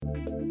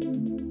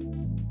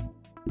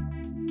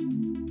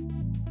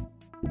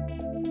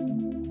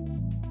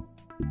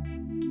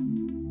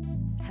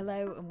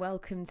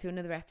welcome to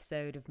another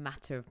episode of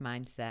Matter of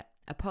Mindset,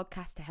 a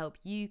podcast to help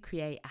you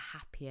create a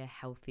happier,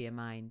 healthier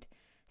mind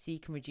so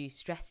you can reduce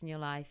stress in your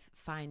life,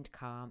 find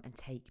calm, and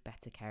take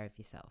better care of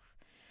yourself.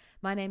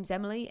 My name's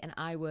Emily, and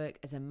I work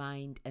as a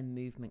mind and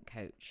movement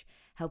coach,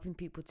 helping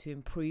people to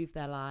improve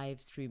their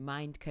lives through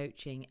mind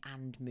coaching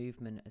and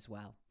movement as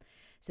well,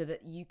 so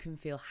that you can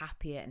feel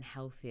happier and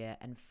healthier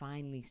and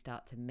finally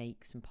start to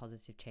make some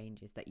positive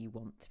changes that you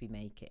want to be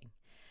making.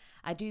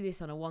 I do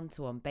this on a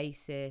one-to-one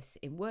basis,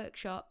 in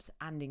workshops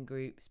and in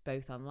groups,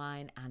 both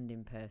online and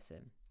in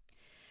person.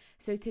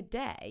 So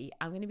today,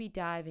 I'm going to be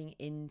diving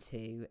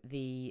into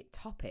the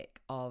topic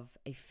of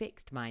a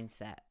fixed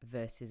mindset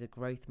versus a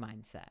growth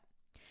mindset.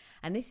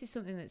 And this is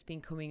something that's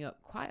been coming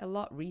up quite a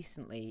lot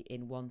recently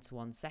in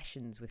one-to-one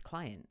sessions with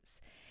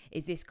clients,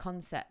 is this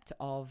concept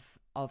of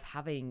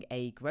having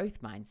a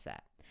growth mindset.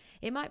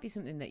 It might be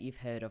something that you've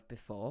heard of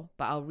before,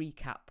 but I'll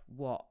recap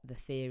what the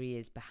theory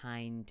is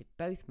behind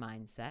both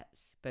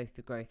mindsets, both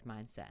the growth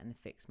mindset and the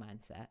fixed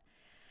mindset,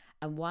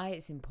 and why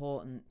it's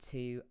important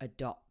to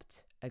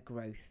adopt a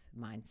growth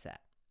mindset.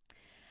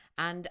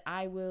 And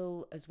I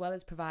will, as well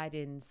as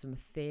providing some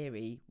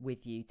theory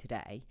with you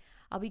today,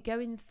 I'll be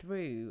going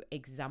through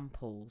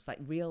examples, like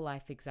real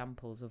life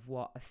examples of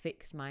what a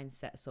fixed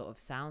mindset sort of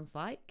sounds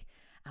like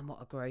and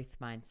what a growth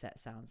mindset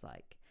sounds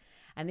like.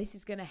 And this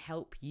is going to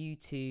help you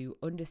to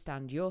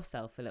understand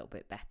yourself a little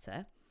bit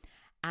better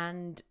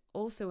and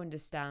also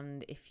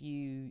understand, if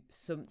you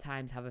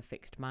sometimes have a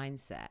fixed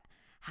mindset,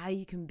 how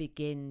you can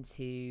begin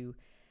to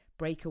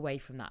break away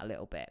from that a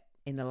little bit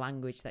in the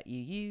language that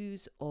you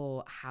use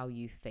or how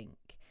you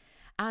think.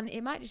 And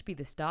it might just be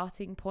the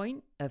starting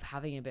point of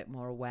having a bit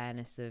more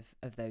awareness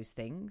of those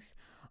things,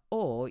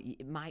 or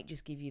it might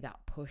just give you that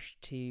push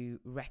to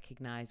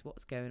recognize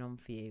what's going on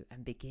for you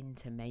and begin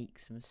to make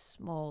some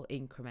small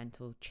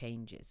incremental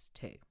changes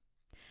too.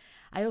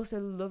 I also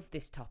love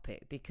this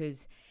topic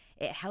because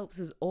it helps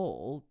us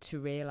all to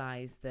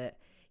realize that,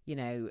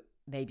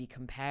 maybe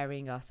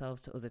comparing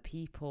ourselves to other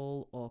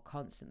people or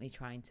constantly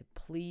trying to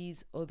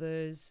please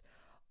others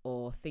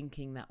or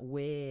thinking that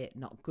we're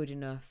not good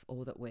enough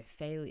or that we're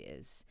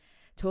failures.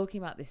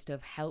 Talking about this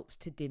stuff helps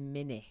to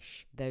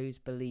diminish those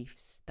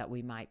beliefs that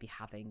we might be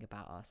having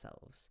about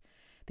ourselves.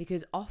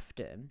 Because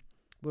often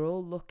we're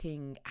all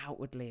looking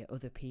outwardly at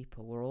other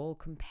people. We're all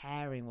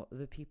comparing what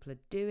other people are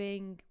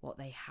doing, what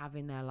they have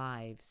in their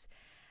lives.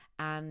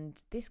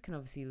 And this can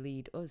obviously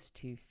lead us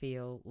to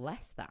feel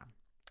less than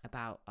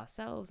about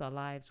ourselves, our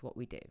lives, what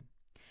we do.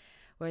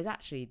 Whereas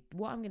actually,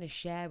 what I'm going to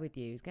share with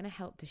you is going to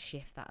help to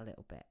shift that a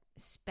little bit,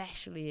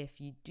 especially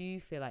if you do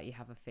feel like you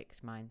have a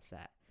fixed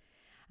mindset.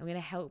 I'm going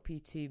to help you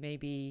to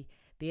maybe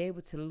be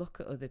able to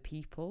look at other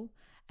people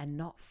and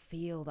not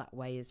feel that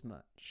way as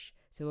much.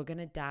 So we're going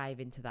to dive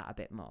into that a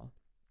bit more.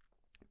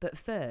 But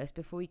first,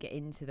 before we get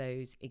into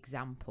those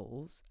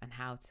examples and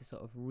how to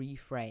sort of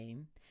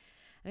reframe,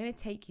 I'm going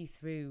to take you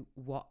through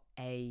what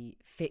a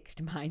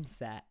fixed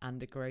mindset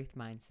and a growth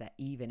mindset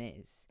even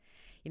is.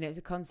 It's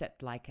a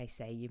concept, like I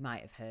say, you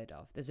might have heard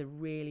of. There's a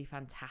really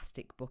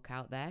fantastic book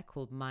out there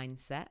called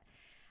Mindset,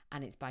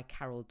 and it's by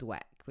Carol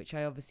Dweck, which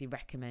I obviously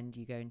recommend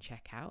you go and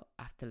check out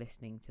after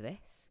listening to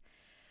this.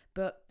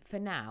 But for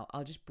now,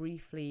 I'll just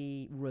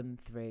briefly run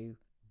through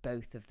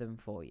both of them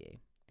for you.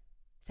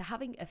 So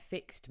having a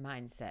fixed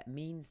mindset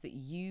means that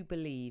you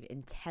believe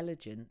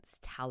intelligence,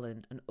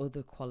 talent, and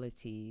other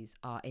qualities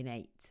are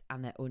innate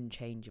and they're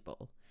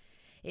unchangeable.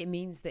 It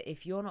means that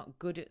if you're not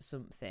good at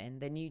something,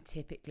 then you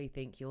typically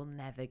think you'll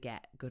never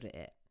get good at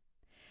it.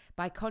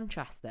 By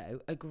contrast,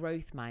 though, a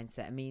growth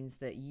mindset means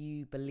that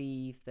you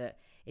believe that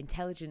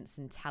intelligence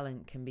and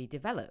talent can be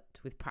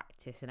developed with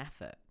practice and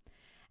effort.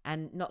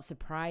 And not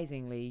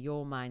surprisingly,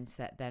 your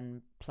mindset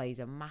then plays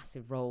a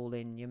massive role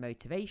in your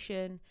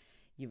motivation,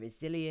 your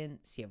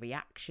resilience, your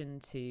reaction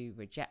to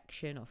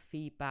rejection or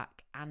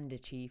feedback, and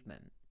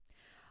achievement.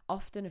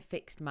 Often a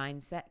fixed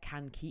mindset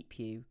can keep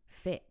you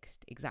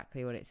fixed,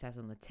 exactly what it says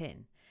on the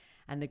tin.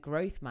 And the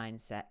growth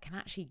mindset can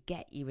actually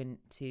get you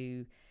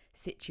into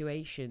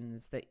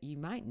situations that you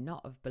might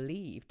not have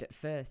believed at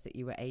first that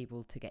you were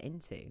able to get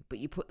into. But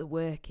you put the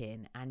work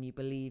in and you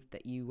believed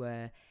that you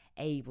were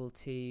able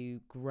to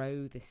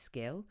grow the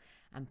skill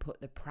and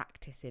put the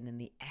practice in and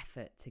the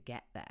effort to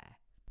get there.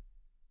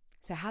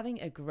 So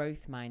having a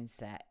growth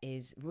mindset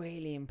is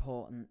really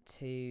important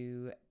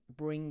to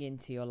bring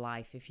into your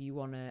life if you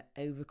want to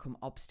overcome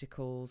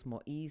obstacles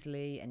more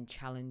easily and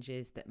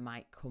challenges that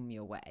might come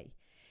your way.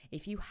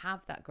 If you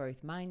have that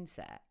growth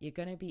mindset, you're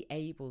going to be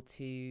able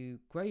to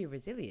grow your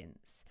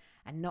resilience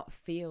and not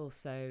feel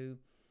so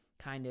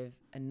kind of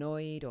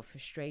annoyed or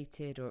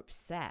frustrated or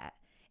upset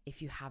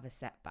if you have a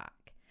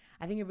setback.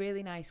 I think a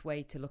really nice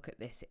way to look at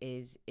this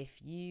is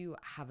if you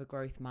have a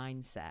growth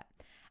mindset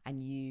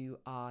and you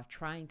are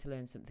trying to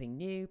learn something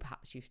new,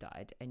 perhaps you've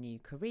started a new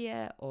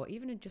career or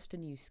even just a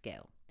new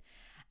skill.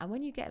 And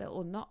when you get a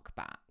little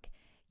knockback,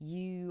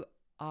 you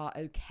are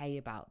okay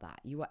about that.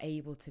 You are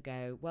able to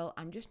go, well,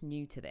 I'm just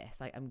new to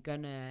this. Like I'm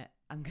gonna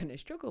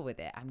struggle with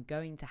it. I'm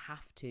going to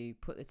have to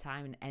put the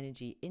time and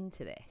energy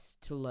into this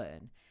to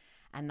learn.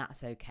 And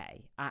that's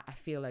okay. I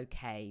feel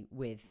okay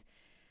with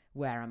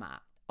where I'm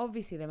at.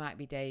 Obviously, there might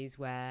be days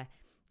where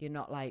you're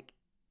not like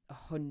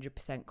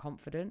 100%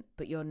 confident,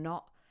 but you're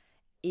not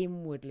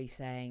inwardly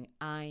saying,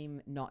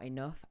 I'm not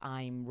enough,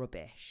 I'm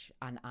rubbish,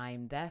 and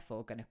I'm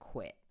therefore going to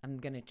quit. I'm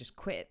going to just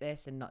quit at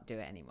this and not do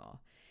it anymore.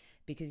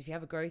 Because if you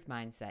have a growth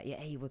mindset, you're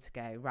able to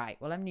go, right,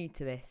 well, I'm new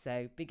to this,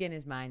 so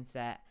beginner's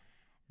mindset,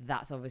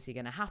 that's obviously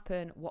going to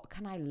happen. What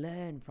can I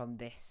learn from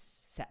this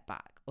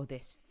setback or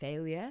this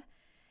failure?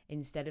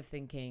 Instead of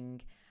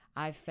thinking,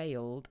 I've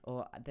failed,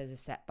 or there's a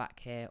setback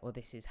here, or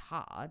this is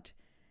hard,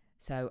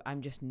 so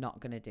I'm just not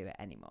going to do it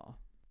anymore.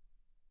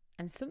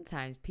 And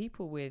sometimes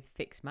people with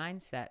fixed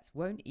mindsets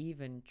won't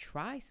even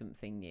try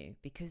something new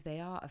because they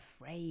are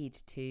afraid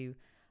to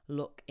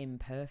look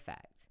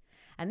imperfect.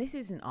 And this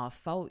isn't our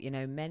fault.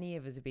 Many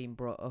of us have been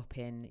brought up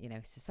in,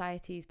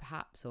 societies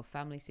perhaps, or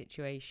family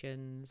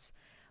situations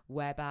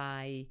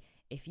whereby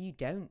if you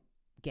don't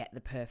get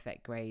the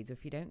perfect grades, or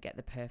if you don't get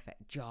the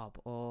perfect job,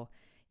 or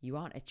you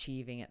aren't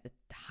achieving at the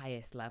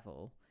highest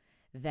level,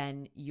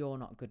 then you're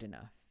not good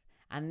enough.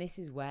 And this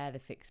is where the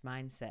fixed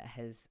mindset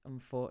has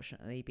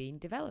unfortunately been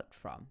developed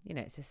from.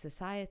 It's a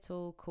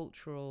societal,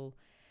 cultural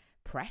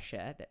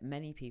pressure that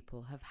many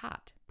people have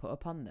had put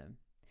upon them.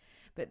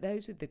 But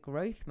those with the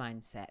growth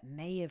mindset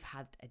may have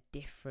had a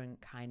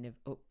different kind of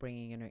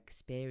upbringing and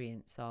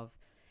experience of,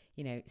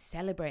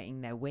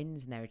 celebrating their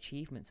wins and their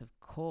achievements, of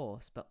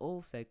course, but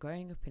also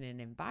growing up in an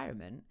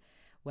environment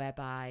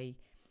whereby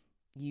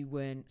you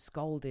weren't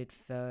scolded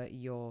for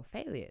your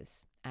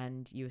failures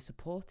and you were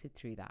supported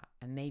through that.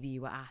 And maybe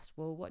you were asked,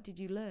 well, what did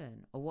you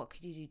learn? Or what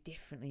could you do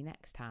differently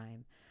next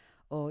time?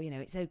 Or,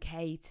 it's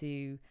okay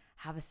to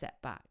have a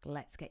setback.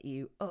 Let's get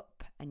you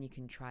up and you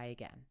can try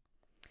again.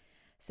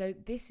 So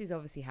this is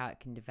obviously how it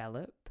can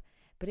develop,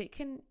 but it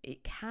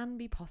can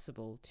be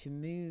possible to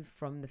move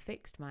from the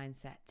fixed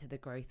mindset to the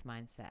growth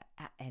mindset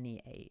at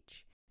any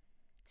age.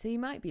 So you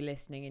might be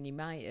listening and you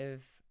might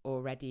have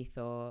already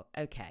thought,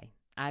 okay,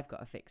 I've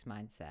got a fixed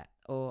mindset.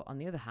 Or on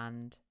the other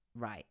hand,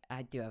 right,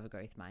 I do have a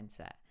growth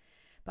mindset.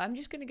 But I'm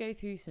just going to go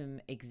through some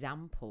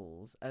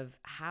examples of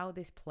how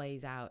this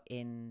plays out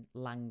in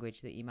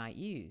language that you might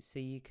use so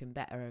you can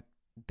better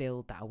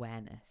build that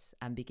awareness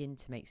and begin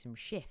to make some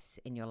shifts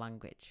in your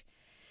language.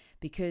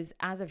 Because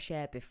as I've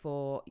shared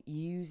before,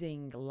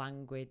 using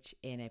language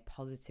in a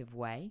positive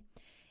way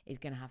is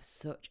going to have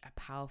such a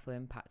powerful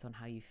impact on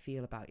how you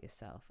feel about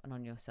yourself and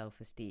on your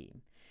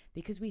self-esteem.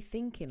 Because we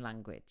think in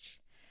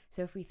language.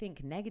 So if we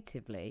think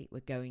negatively, we're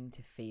going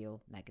to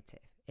feel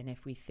negative. And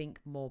if we think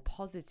more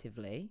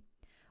positively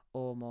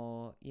or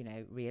more,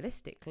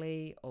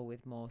 realistically, or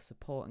with more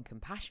support and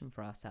compassion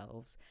for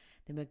ourselves,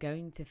 then we're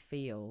going to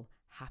feel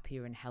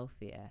happier and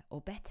healthier, or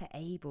better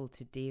able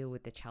to deal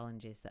with the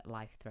challenges that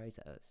life throws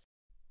at us.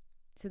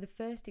 So the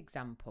first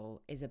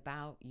example is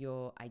about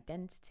your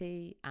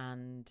identity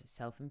and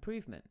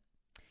self-improvement.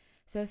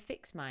 So a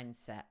fixed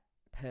mindset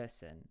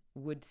person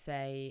would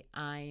say,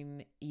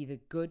 I'm either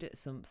good at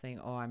something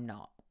or I'm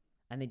not,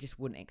 and they just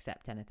wouldn't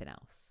accept anything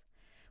else.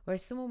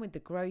 Whereas someone with the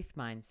growth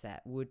mindset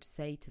would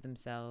say to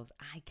themselves,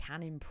 I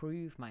can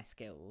improve my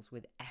skills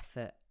with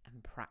effort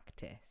and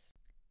practice.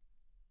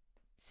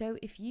 So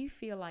if you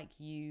feel like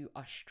you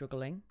are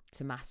struggling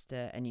to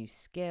master a new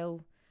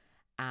skill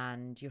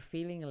and you're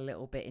feeling a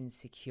little bit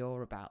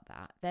insecure about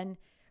that, then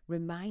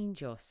remind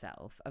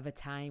yourself of a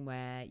time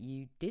where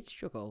you did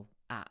struggle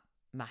at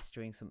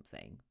mastering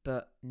something,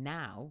 but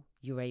now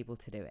you're able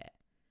to do it.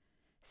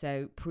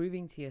 So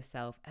proving to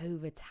yourself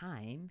over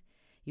time,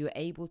 you were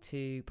able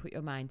to put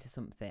your mind to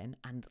something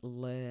and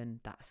learn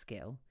that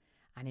skill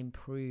and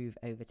improve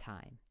over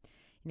time.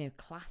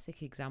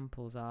 Classic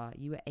examples are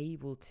you were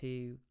able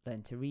to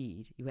learn to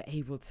read. You were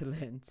able to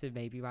learn to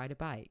maybe ride a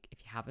bike.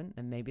 If you haven't,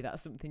 then maybe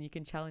that's something you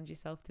can challenge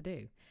yourself to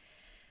do.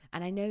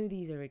 And I know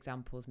these are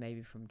examples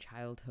maybe from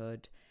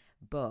childhood,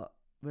 but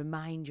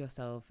remind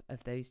yourself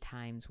of those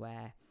times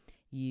where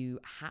you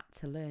had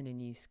to learn a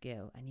new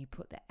skill and you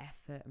put the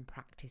effort and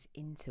practice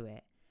into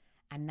it.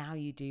 And now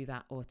you do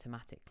that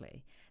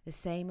automatically. The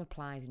same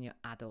applies in your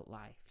adult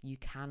life. You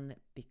can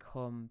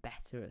become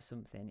better at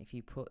something if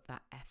you put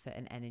that effort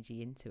and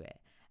energy into it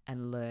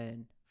and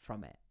learn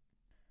from it.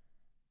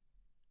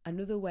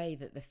 Another way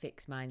that the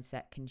fixed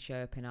mindset can show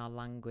up in our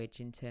language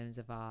in terms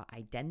of our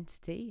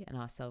identity and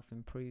our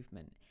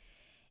self-improvement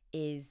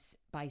is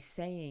by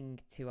saying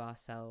to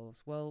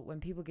ourselves, well, when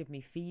people give me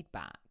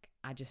feedback,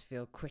 I just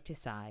feel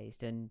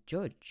criticized and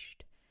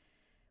judged.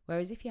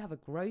 Whereas if you have a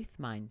growth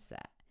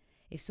mindset,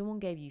 if someone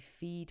gave you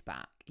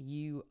feedback,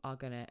 you are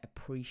going to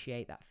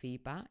appreciate that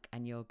feedback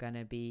and you're going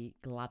to be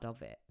glad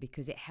of it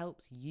because it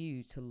helps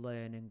you to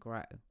learn and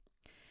grow.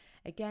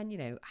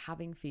 Again,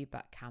 having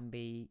feedback can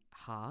be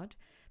hard,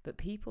 but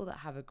people that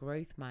have a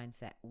growth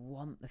mindset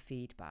want the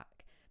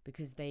feedback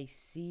because they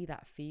see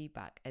that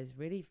feedback as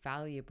really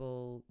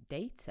valuable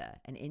data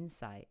and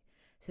insight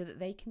so that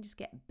they can just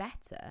get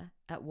better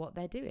at what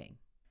they're doing.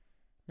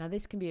 Now,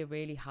 this can be a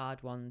really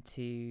hard one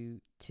to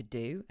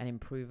do and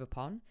improve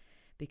upon,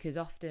 because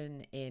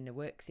often in a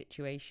work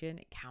situation,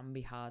 it can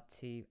be hard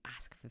to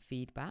ask for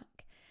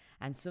feedback.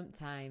 And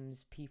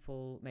sometimes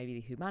people,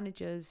 maybe who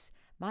manage us,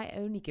 might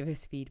only give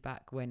us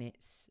feedback when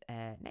it's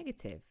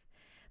negative.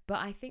 But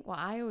I think what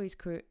I always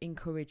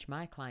encourage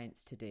my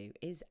clients to do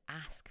is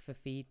ask for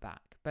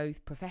feedback,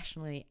 both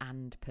professionally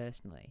and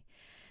personally.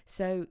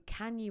 So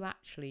can you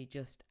actually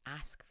just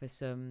ask for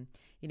some,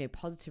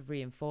 positive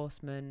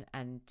reinforcement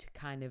and to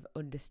kind of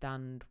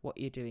understand what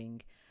you're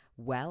doing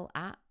well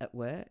at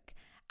work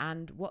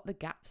and what the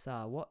gaps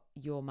are, what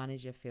your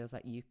manager feels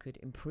like you could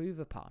improve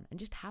upon, and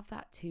just have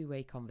that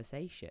two-way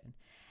conversation.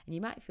 And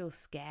you might feel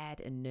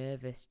scared and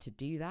nervous to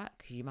do that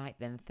because you might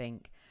then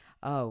think,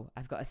 oh,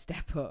 I've got to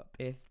step up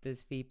if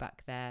there's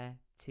feedback there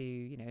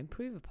to,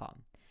 improve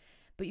upon.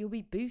 But you'll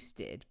be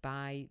boosted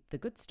by the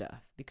good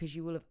stuff because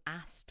you will have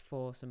asked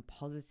for some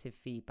positive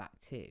feedback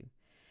too.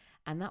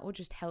 And that will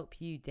just help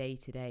you day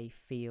to day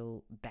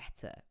feel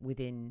better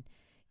within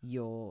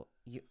your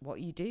what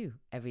you do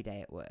every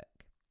day at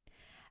work.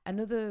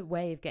 Another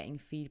way of getting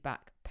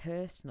feedback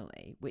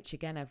personally, which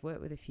again I've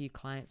worked with a few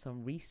clients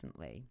on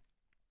recently,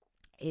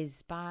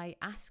 is by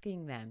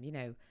asking them,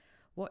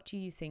 what do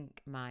you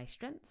think my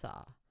strengths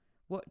are?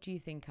 What do you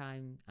think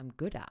I'm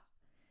good at?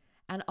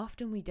 And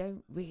often we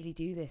don't really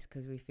do this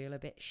because we feel a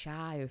bit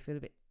shy or feel a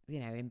bit,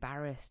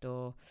 embarrassed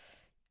or,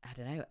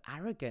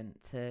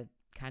 arrogant to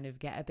kind of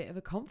get a bit of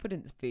a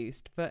confidence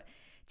boost. But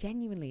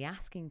genuinely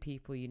asking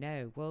people,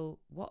 well,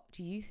 what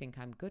do you think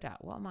I'm good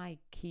at? What are my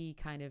key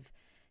kind of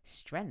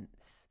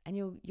strengths? And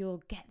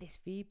you'll get this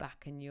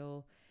feedback and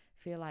you'll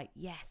feel like,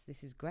 yes,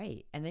 this is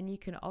great. And then you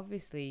can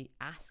obviously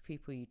ask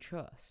people you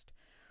trust,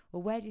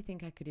 well, where do you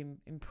think I could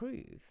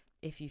improve,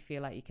 if you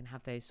feel like you can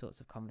have those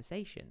sorts of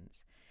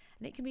conversations?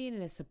 And it can be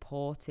in a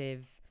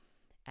supportive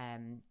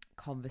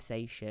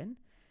conversation.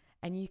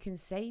 And you can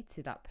say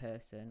to that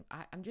person,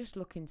 I'm just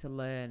looking to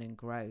learn and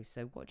grow.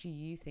 So what do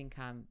you think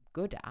I'm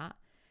good at?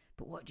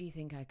 But what do you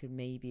think I could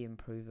maybe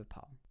improve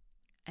upon?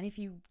 And if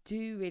you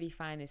do really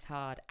find this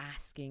hard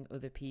asking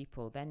other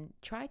people, then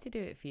try to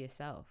do it for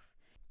yourself.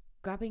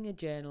 Grabbing a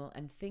journal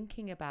and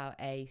thinking about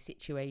a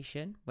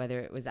situation, whether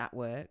it was at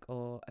work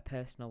or a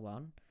personal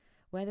one,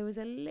 where there was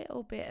a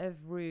little bit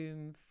of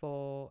room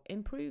for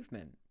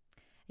improvement.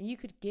 And you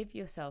could give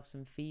yourself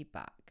some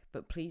feedback,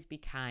 but please be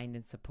kind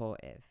and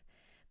supportive.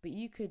 But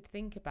you could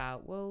think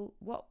about, well,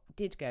 what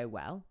did go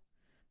well,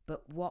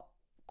 but what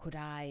could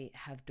I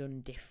have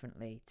done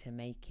differently to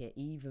make it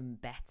even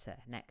better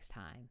next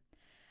time?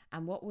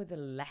 And what were the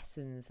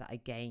lessons that I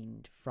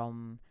gained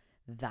from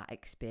that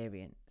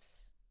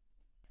experience?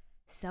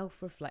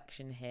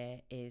 Self-reflection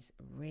here is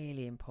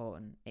really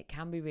important. It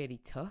can be really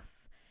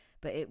tough,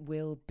 but it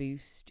will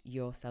boost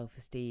your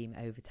self-esteem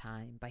over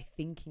time by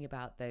thinking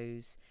about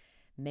those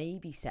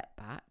maybe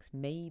setbacks,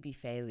 maybe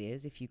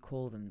failures, if you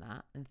call them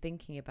that, and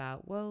thinking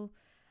about, well,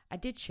 I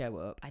did show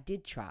up, I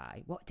did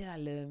try, what did I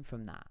learn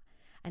from that?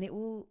 And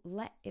it'll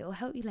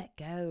help you let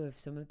go of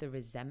some of the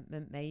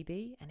resentment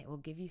maybe, and it will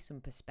give you some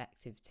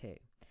perspective too,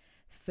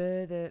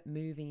 further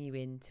moving you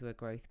into a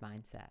growth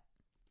mindset.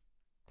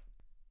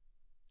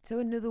 So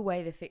another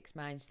way the fixed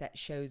mindset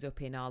shows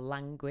up in our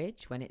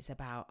language when it's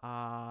about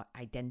our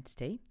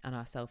identity and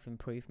our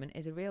self-improvement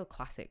is a real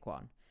classic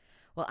one.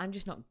 Well, I'm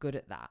just not good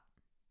at that.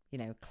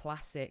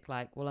 Classic,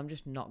 like, well, I'm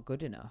just not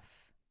good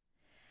enough.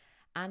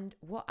 And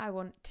what I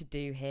want to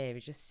do here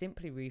is just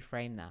simply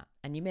reframe that.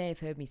 And you may have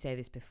heard me say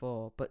this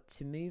before, but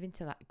to move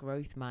into that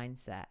growth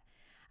mindset,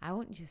 I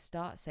want you to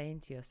start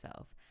saying to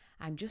yourself,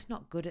 I'm just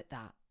not good at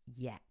that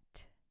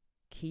yet.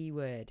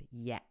 Keyword,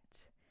 yet.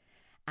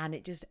 And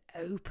it just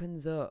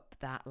opens up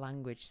that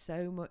language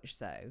so much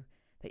so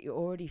that you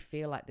already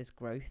feel like there's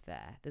growth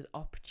there. There's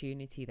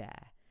opportunity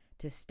there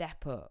to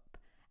step up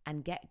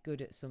and get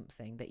good at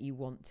something that you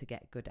want to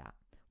get good at,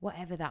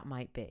 whatever that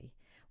might be.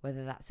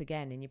 Whether that's,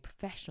 again, in your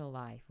professional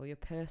life or your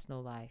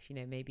personal life,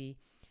 maybe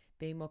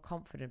being more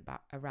confident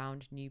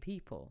around new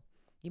people.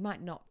 You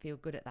might not feel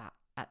good at that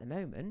at the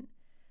moment,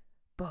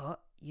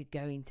 but you're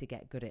going to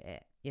get good at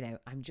it.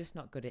 I'm just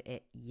not good at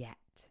it yet.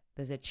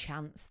 There's a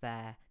chance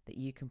there that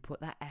you can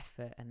put that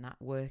effort and that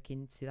work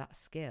into that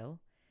skill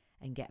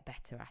and get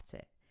better at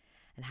it.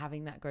 And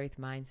having that growth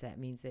mindset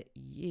means that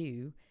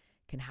you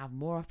can have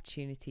more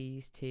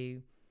opportunities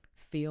to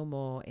feel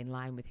more in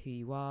line with who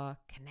you are,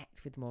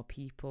 connect with more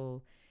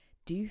people,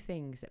 do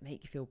things that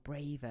make you feel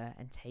braver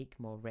and take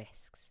more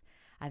risks.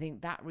 I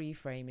think that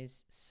reframe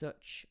is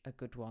such a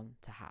good one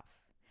to have.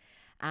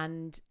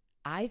 And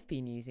I've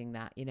been using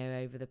that,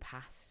 over the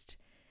past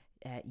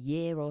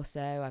year or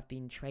so. I've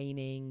been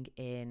training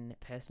in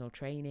personal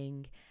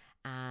training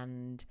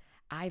and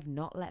I've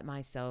not let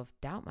myself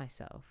doubt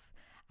myself.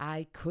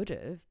 I could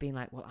have been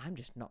like, well, I'm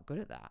just not good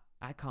at that.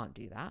 I can't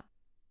do that.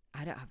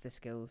 I don't have the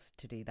skills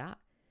to do that.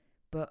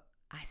 But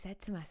I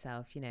said to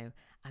myself,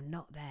 I'm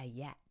not there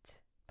yet,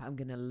 but I'm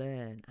going to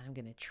learn and I'm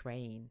going to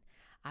train.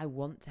 I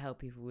want to help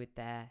people with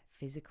their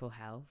physical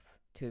health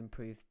to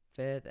improve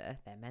further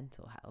their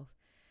mental health.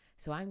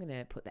 So I'm going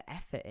to put the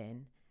effort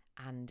in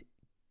and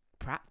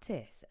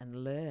practice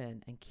and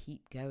learn and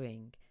keep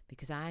going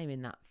because I'm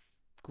in that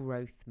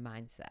growth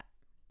mindset.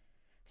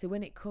 So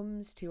when it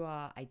comes to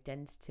our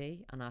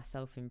identity and our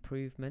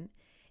self-improvement,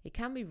 it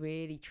can be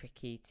really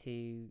tricky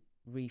to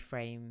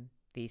reframe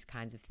these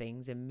kinds of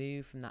things and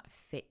move from that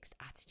fixed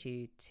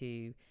attitude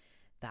to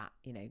that,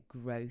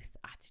 growth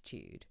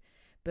attitude.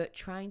 But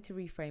trying to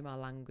reframe our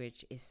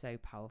language is so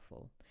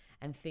powerful.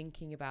 And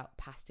thinking about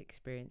past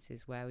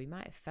experiences where we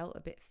might have felt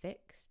a bit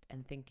fixed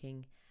and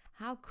thinking,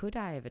 how could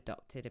I have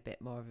adopted a bit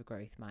more of a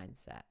growth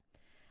mindset?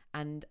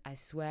 And I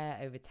swear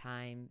over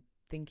time,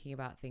 thinking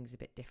about things a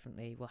bit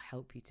differently will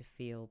help you to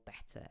feel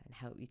better and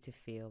help you to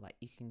feel like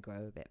you can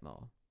grow a bit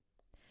more.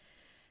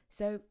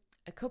 So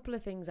a couple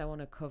of things I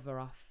want to cover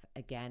off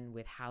again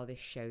with how this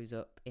shows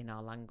up in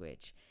our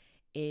language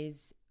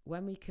is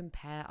when we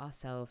compare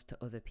ourselves to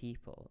other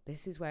people.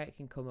 This is where it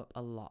can come up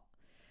a lot.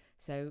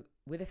 So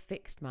with a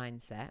fixed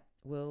mindset,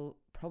 we'll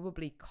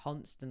probably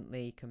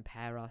constantly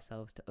compare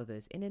ourselves to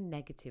others in a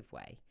negative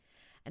way.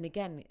 And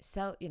again,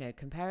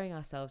 comparing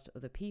ourselves to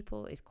other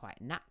people is quite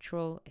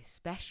natural,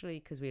 especially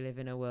because we live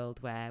in a world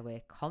where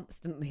we're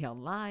constantly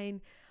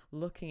online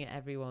looking at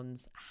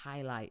everyone's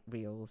highlight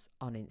reels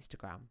on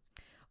Instagram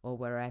or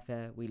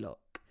wherever we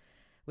look.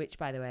 Which,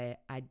 by the way,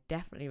 I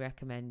definitely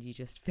recommend you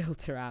just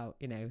filter out,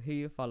 who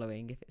you're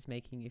following if it's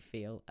making you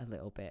feel a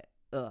little bit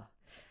ugh.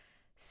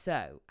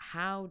 So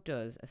how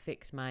does a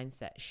fixed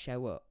mindset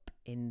show up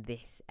in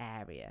this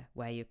area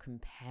where you're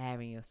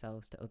comparing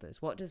yourselves to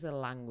others? What does the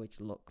language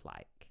look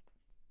like?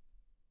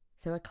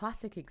 So a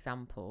classic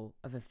example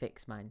of a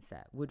fixed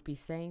mindset would be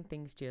saying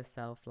things to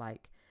yourself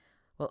like,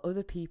 well,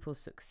 other people's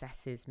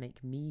successes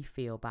make me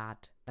feel bad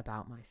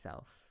about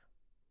myself.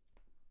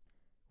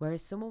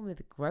 Whereas someone with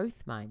a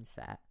growth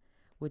mindset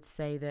would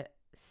say that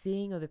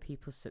seeing other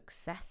people's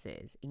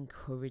successes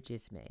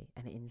encourages me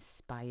and it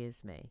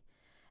inspires me,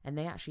 and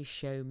they actually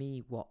show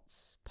me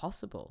what's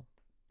possible.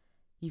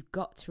 You've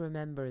got to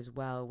remember as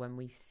well, when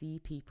we see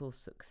people's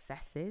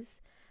successes,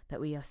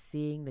 that we are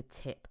seeing the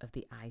tip of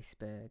the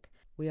iceberg.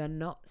 We are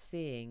not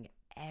seeing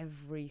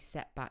every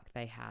setback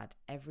they had,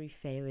 every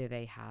failure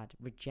they had,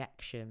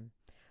 rejection.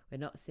 We're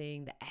not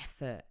seeing the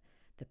effort,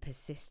 the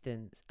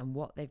persistence, and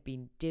what they've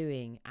been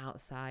doing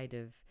outside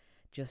of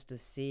just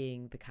us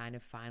seeing the kind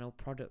of final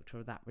product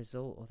or that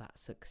result or that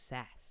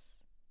success.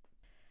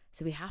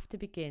 So we have to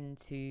begin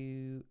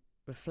to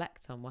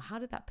reflect on, well, how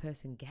did that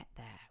person get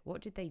there?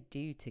 What did they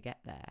do to get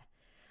there?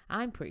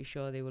 I'm pretty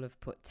sure they will have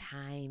put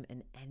time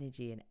and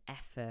energy and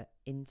effort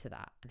into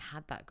that and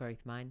had that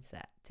growth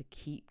mindset to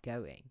keep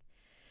going.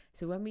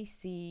 So when we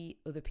see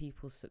other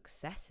people's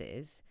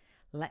successes,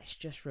 let's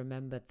just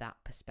remember that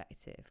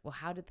perspective. Well,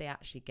 how did they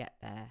actually get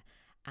there?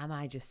 Am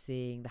I just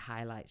seeing the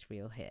highlights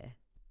reel here?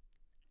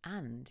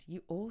 And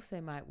you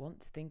also might want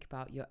to think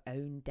about your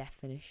own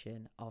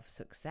definition of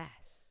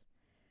success.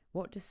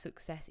 What does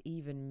success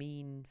even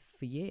mean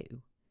for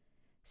you?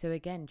 So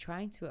again,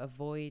 trying to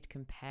avoid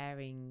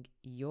comparing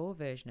your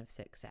version of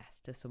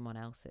success to someone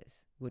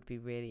else's would be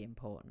really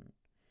important.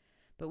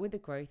 But with a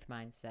growth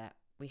mindset,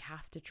 we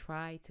have to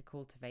try to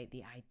cultivate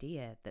the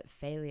idea that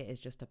failure is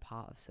just a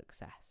part of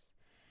success.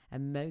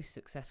 And most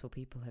successful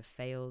people have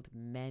failed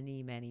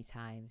many, many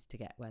times to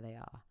get where they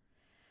are.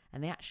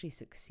 And they actually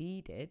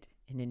succeeded,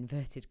 in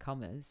inverted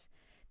commas,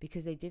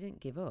 because they didn't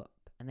give up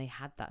and they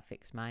had that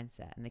fixed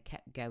mindset and they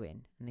kept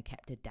going and they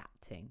kept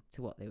adapting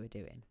to what they were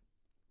doing.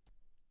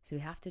 So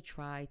we have to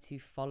try to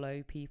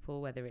follow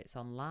people, whether it's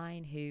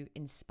online, who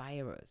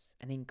inspire us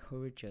and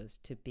encourage us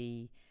to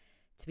be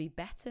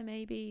better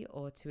maybe,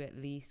 or to at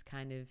least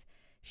kind of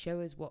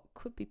show us what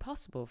could be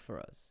possible for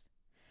us.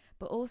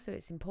 But also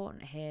it's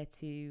important here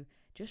to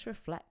just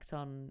reflect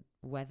on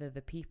whether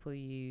the people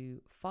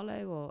you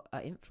follow or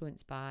are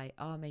influenced by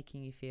are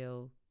making you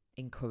feel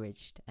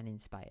encouraged and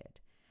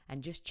inspired,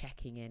 and just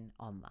checking in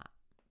on that.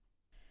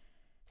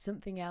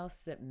 Something else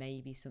that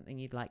may be something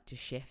you'd like to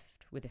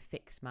shift with a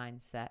fixed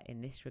mindset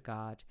in this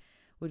regard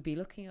would be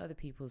looking at other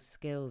people's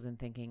skills and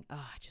thinking, oh,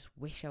 I just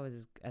wish I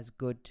was as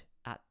good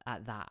at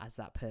that as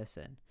that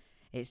person.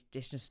 It's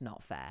just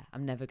not fair.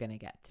 I'm never going to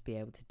get to be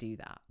able to do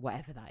that,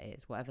 whatever that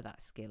is, whatever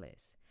that skill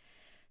is.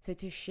 So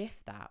to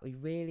shift that, we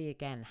really,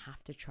 again,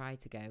 have to try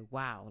to go,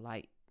 wow,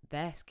 like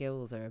their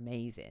skills are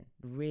amazing,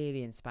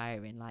 really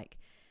inspiring. Like,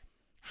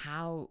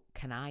 how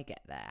can I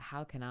get there?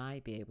 How can I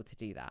be able to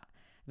do that?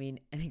 I mean,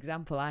 an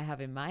example I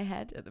have in my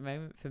head at the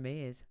moment for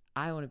me is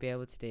I want to be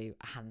able to do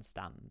a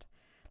handstand.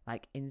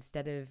 Like,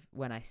 instead of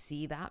when I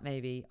see that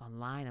maybe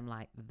online, I'm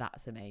like,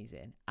 that's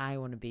amazing. I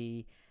want to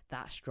be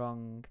that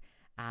strong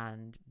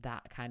and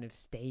that kind of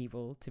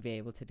stable to be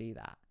able to do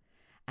that.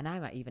 And I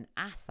might even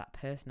ask that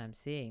person I'm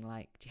seeing,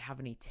 like, do you have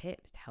any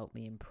tips to help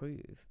me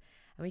improve?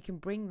 And we can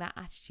bring that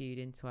attitude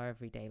into our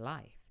everyday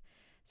life.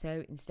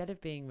 So instead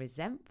of being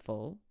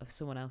resentful of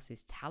someone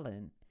else's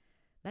talent,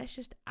 let's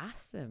just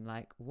ask them,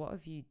 like, what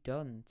have you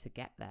done to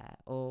get there?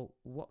 Or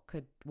what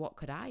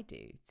could I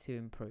do to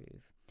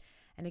improve?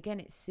 And again,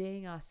 it's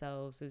seeing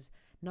ourselves as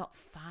not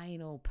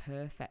final,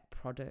 perfect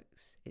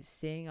products. It's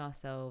seeing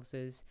ourselves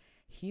as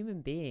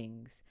human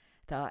beings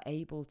that are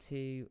able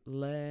to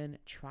learn,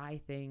 try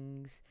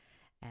things,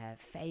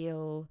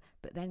 fail,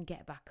 but then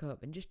get back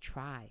up and just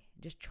try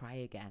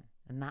again.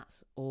 And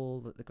that's all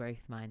that the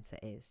growth mindset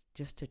is,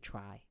 just to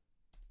try.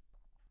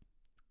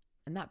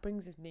 And that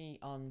brings me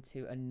on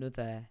to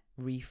another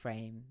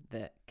reframe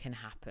that can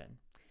happen.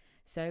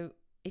 So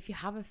if you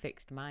have a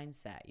fixed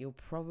mindset, you'll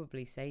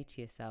probably say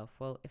to yourself,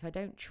 well, if I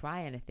don't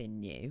try anything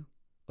new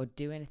or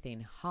do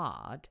anything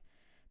hard,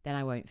 then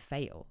I won't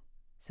fail.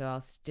 So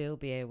I'll still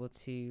be able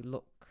to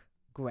look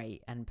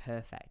great and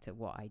perfect at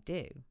what I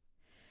do.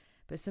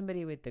 But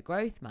somebody with the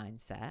growth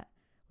mindset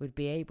would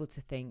be able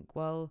to think,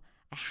 well,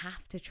 I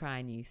have to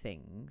try new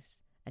things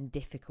and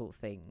difficult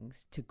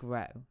things to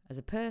grow as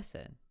a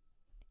person,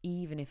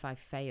 even if I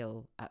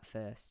fail at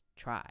first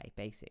try,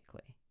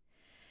 basically.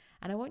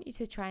 And I want you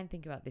to try and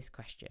think about this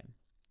question.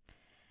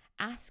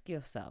 Ask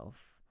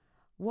yourself,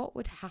 what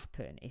would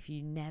happen if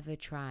you never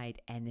tried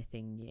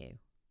anything new?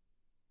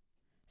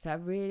 So I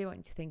really want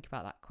you to think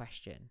about that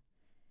question.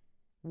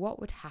 What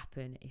would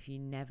happen if you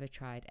never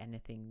tried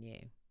anything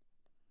new?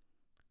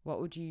 What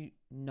would you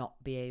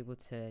not be able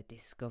to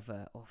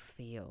discover or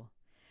feel?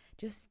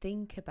 Just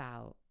think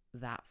about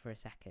that for a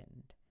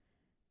second.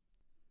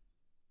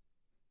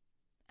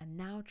 And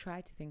now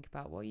try to think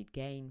about what you'd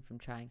gain from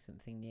trying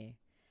something new.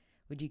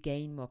 Would you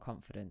gain more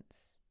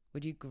confidence?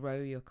 Would you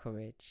grow your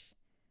courage?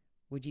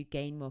 Would you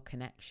gain more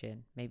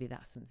connection? Maybe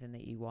that's something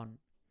that you want.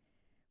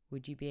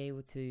 Would you be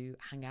able to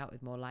hang out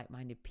with more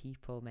like-minded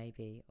people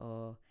maybe,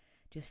 or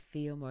just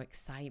feel more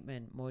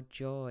excitement, more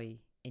joy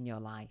in your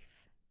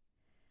life?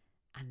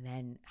 And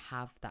then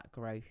have that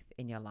growth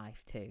in your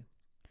life too.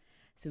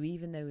 So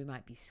even though we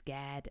might be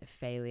scared of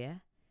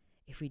failure,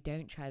 if we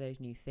don't try those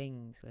new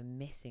things, we're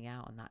missing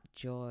out on that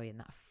joy and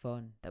that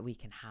fun that we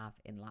can have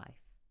in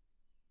life.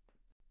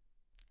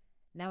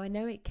 Now, I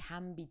know it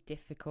can be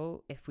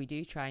difficult if we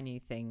do try new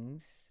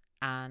things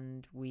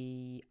and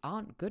we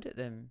aren't good at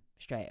them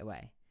straight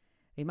away.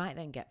 We might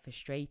then get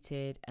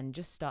frustrated and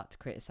just start to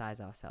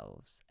criticize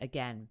ourselves.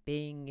 Again,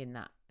 being in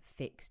that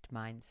fixed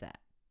mindset.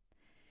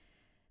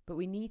 But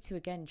we need to,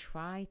 again,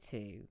 try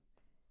to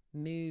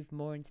move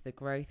more into the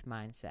growth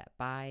mindset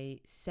by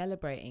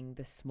celebrating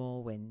the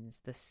small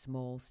wins, the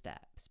small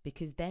steps,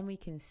 because then we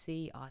can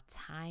see our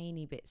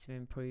tiny bits of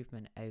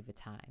improvement over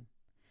time.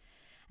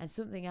 And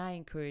something I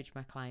encourage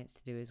my clients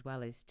to do as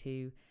well is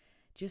to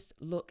just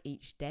look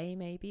each day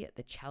maybe at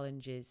the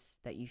challenges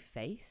that you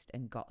faced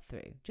and got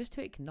through, just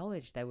to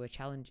acknowledge there were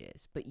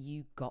challenges, but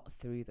you got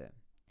through them.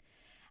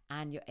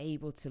 And you're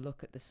able to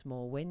look at the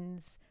small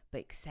wins,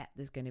 but accept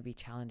there's going to be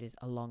challenges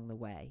along the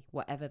way,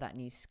 whatever that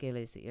new skill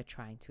is that you're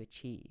trying to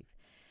achieve.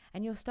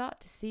 And you'll start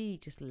to see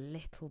just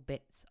little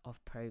bits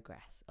of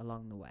progress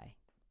along the way.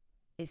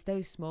 It's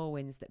those small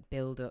wins that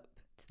build up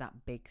to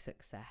that big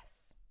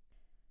success.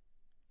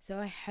 So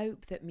I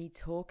hope that me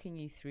talking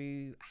you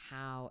through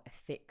how a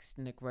fixed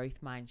and a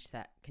growth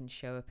mindset can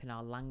show up in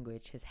our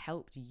language has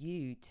helped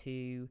you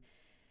to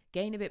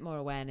gain a bit more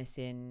awareness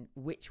in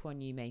which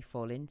one you may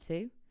fall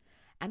into,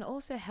 and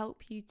also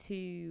help you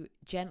to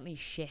gently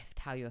shift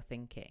how you're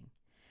thinking.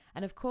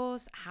 And of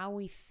course, how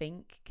we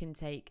think can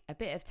take a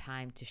bit of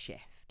time to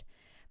shift,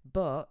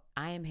 but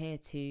I am here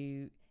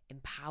to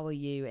empower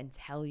you and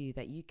tell you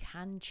that you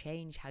can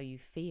change how you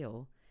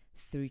feel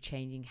through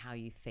changing how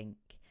you think.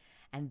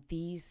 And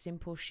these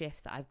simple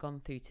shifts that I've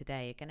gone through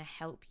today are going to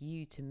help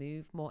you to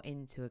move more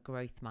into a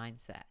growth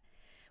mindset,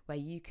 where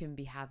you can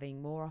be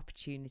having more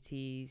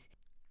opportunities,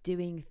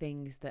 doing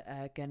things that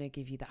are going to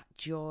give you that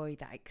joy,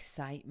 that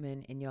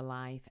excitement in your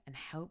life, and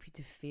help you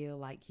to feel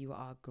like you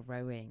are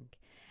growing.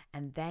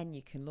 And then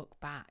you can look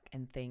back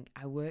and think,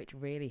 I worked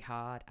really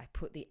hard, I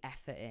put the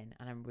effort in,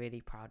 and I'm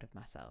really proud of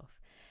myself.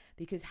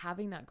 Because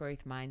having that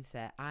growth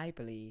mindset, I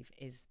believe,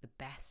 is the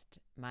best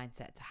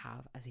mindset to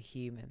have as a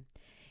human.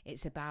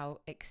 It's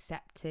about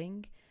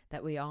accepting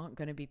that we aren't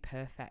going to be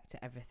perfect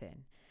at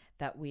everything,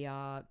 that we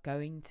are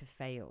going to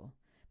fail,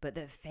 but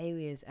that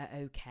failures are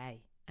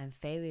okay. And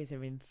failures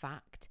are, in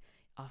fact,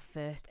 our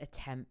first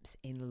attempts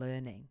in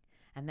learning,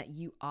 and that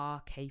you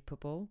are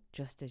capable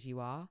just as you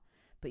are,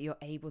 but you're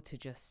able to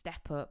just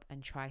step up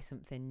and try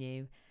something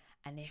new.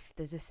 And if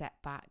there's a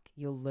setback,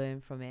 you'll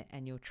learn from it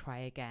and you'll try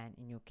again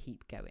and you'll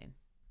keep going.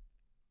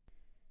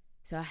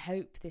 So I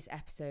hope this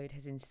episode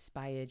has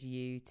inspired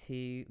you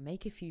to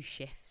make a few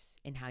shifts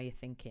in how you're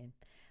thinking.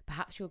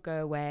 Perhaps you'll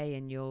go away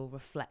and you'll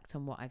reflect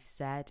on what I've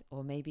said,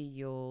 or maybe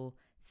you'll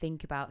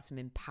think about some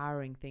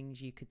empowering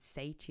things you could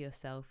say to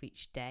yourself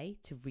each day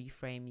to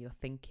reframe your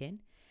thinking.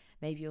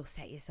 Maybe you'll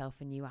set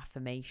yourself a new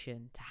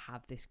affirmation to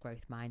have this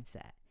growth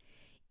mindset.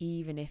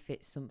 Even if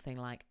it's something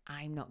like,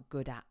 I'm not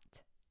good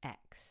at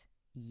X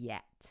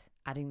yet.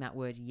 Adding that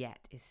word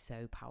yet is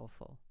so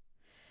powerful.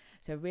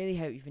 So I really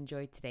hope you've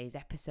enjoyed today's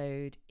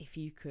episode. If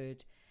you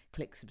could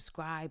click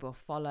subscribe or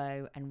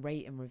follow and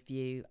rate and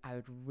review, I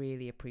would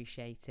really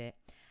appreciate it.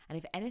 And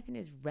if anything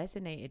has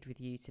resonated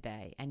with you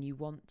today and you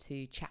want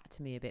to chat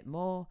to me a bit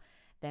more,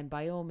 then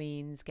by all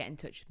means get in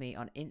touch with me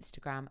on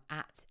Instagram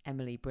at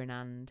Emily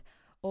Brinand,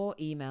 or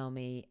email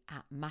me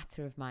at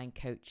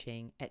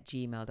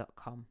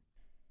matterofmindcoaching@gmail.com.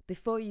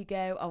 Before you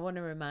go, I want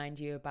to remind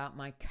you about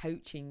my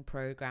coaching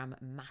program,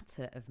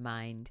 Matter of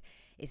Mind.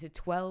 It's a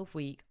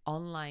 12-week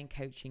online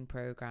coaching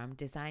program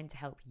designed to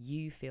help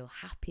you feel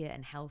happier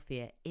and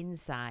healthier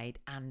inside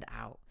and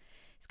out.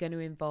 It's going to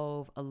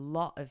involve a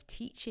lot of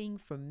teaching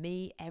from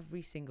me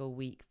every single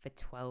week for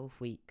 12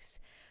 weeks.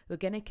 We're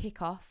going to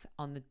kick off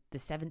on the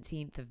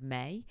 17th of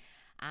May,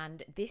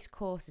 and this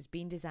course has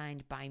been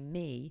designed by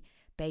me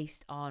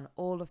based on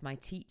all of my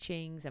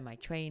teachings and my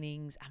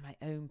trainings and my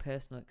own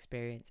personal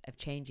experience of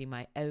changing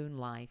my own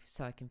life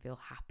so I can feel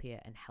happier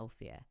and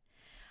healthier.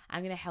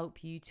 I'm going to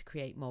help you to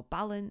create more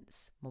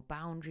balance, more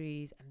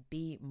boundaries, and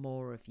be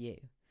more of you.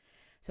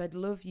 So I'd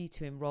love you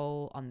to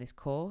enroll on this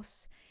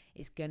course.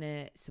 It's going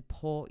to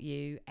support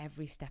you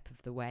every step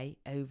of the way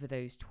over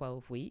those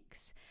 12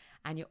 weeks.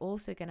 And you're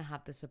also going to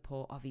have the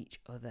support of each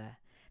other.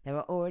 There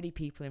are already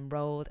people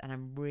enrolled, and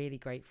I'm really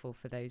grateful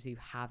for those who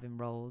have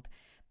enrolled.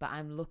 But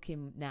I'm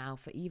looking now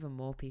for even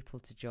more people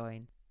to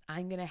join.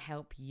 I'm going to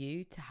help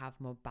you to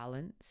have more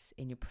balance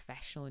in your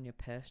professional and your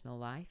personal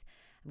life.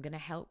 I'm going to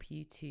help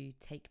you to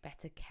take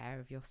better care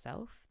of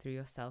yourself through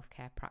your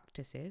self-care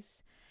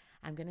practices.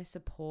 I'm going to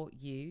support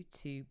you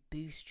to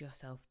boost your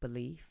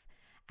self-belief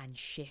and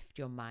shift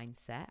your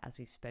mindset, as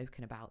we've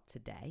spoken about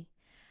today.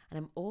 And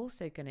I'm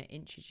also going to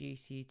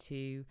introduce you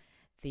to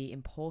the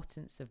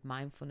importance of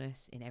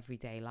mindfulness in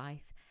everyday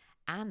life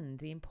and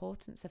the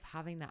importance of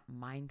having that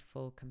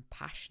mindful,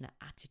 compassionate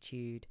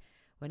attitude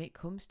when it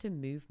comes to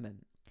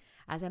movement.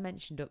 As I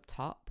mentioned up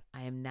top,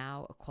 I am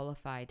now a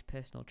qualified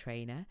personal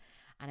trainer,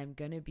 and I'm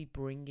going to be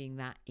bringing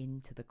that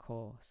into the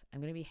course.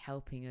 I'm going to be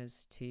helping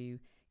us to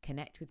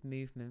connect with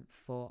movement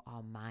for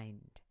our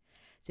mind.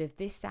 So if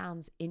this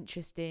sounds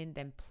interesting,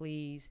 then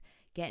please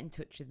get in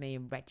touch with me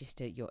and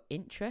register your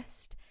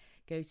interest.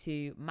 Go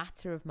to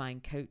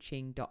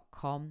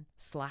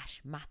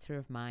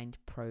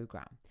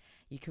matterofmindcoaching.com/matterofmindprogram.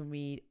 You can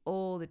read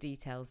all the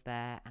details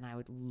there, and I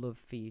would love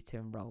for you to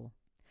enroll.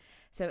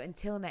 So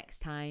until next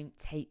time,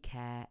 take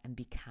care and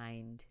be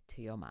kind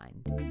to your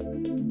mind.